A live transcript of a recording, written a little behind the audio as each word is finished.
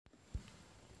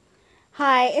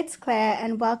Hi, it's Claire,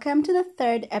 and welcome to the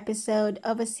third episode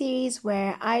of a series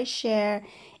where I share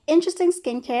interesting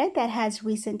skincare that has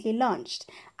recently launched.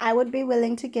 I would be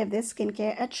willing to give this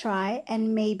skincare a try,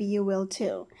 and maybe you will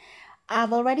too.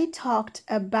 I've already talked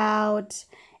about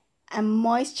a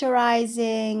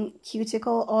moisturizing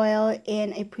cuticle oil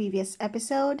in a previous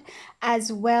episode,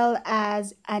 as well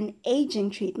as an aging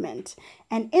treatment.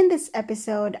 And in this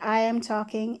episode, I am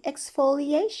talking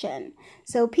exfoliation.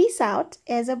 So, Peace Out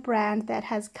is a brand that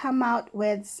has come out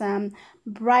with some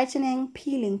brightening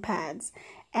peeling pads.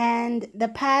 And the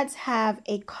pads have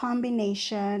a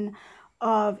combination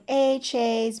of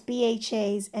AHAs,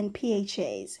 BHAs, and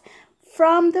PHAs.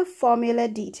 From the formula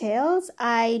details,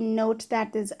 I note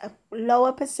that there's a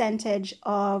lower percentage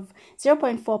of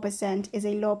 0.4% is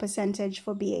a low percentage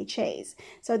for BHAs.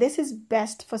 So this is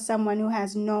best for someone who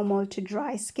has normal to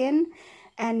dry skin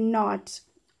and not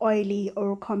oily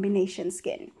or combination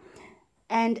skin.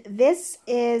 And this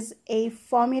is a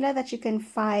formula that you can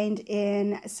find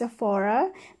in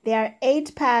Sephora. There are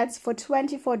 8 pads for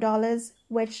 $24,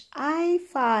 which I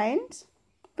find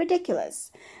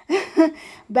ridiculous.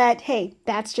 But hey,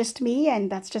 that's just me and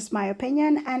that's just my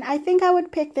opinion. And I think I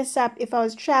would pick this up if I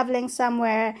was traveling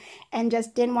somewhere and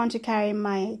just didn't want to carry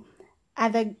my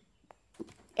other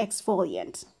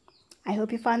exfoliant. I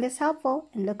hope you found this helpful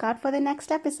and look out for the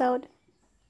next episode.